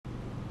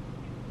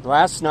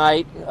Last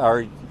night,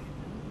 or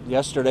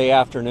yesterday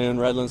afternoon,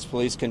 Redlands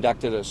Police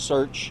conducted a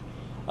search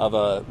of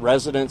a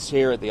residence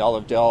here at the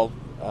Olive Dell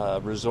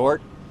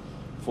Resort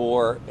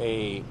for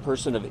a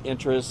person of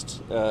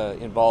interest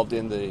involved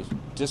in the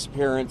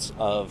disappearance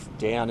of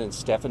Dan and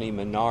Stephanie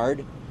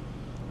Menard.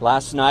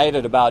 Last night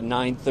at about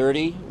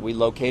 9:30, we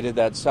located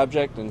that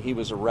subject and he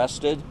was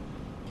arrested.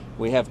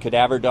 We have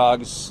cadaver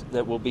dogs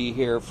that will be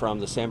here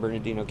from the San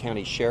Bernardino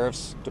County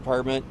Sheriff's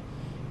Department,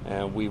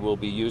 and we will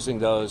be using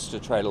those to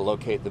try to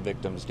locate the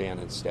victims, Dan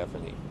and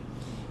Stephanie.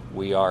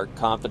 We are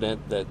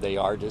confident that they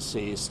are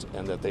deceased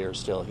and that they are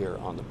still here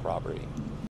on the property.